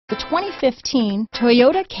The 2015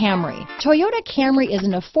 Toyota Camry. Toyota Camry is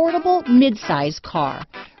an affordable mid-size car.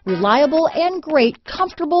 Reliable and great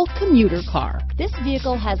comfortable commuter car. This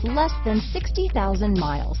vehicle has less than 60,000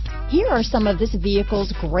 miles. Here are some of this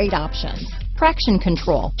vehicle's great options: traction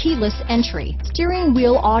control, keyless entry, steering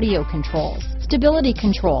wheel audio controls, stability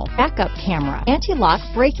control, backup camera, anti-lock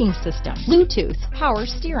braking system, Bluetooth, power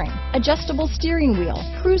steering, adjustable steering wheel,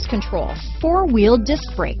 cruise control, four-wheel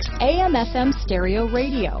disc brakes, AM/FM stereo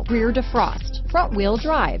radio, rear defrost, front-wheel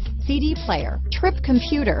drive, CD player, trip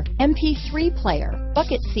computer, MP3 player,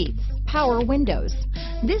 bucket seats, power windows.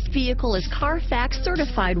 This vehicle is Carfax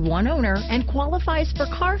certified one owner and qualifies for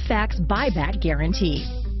Carfax buyback guarantee.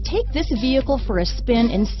 Take this vehicle for a spin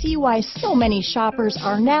and see why so many shoppers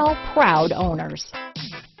are now proud owners.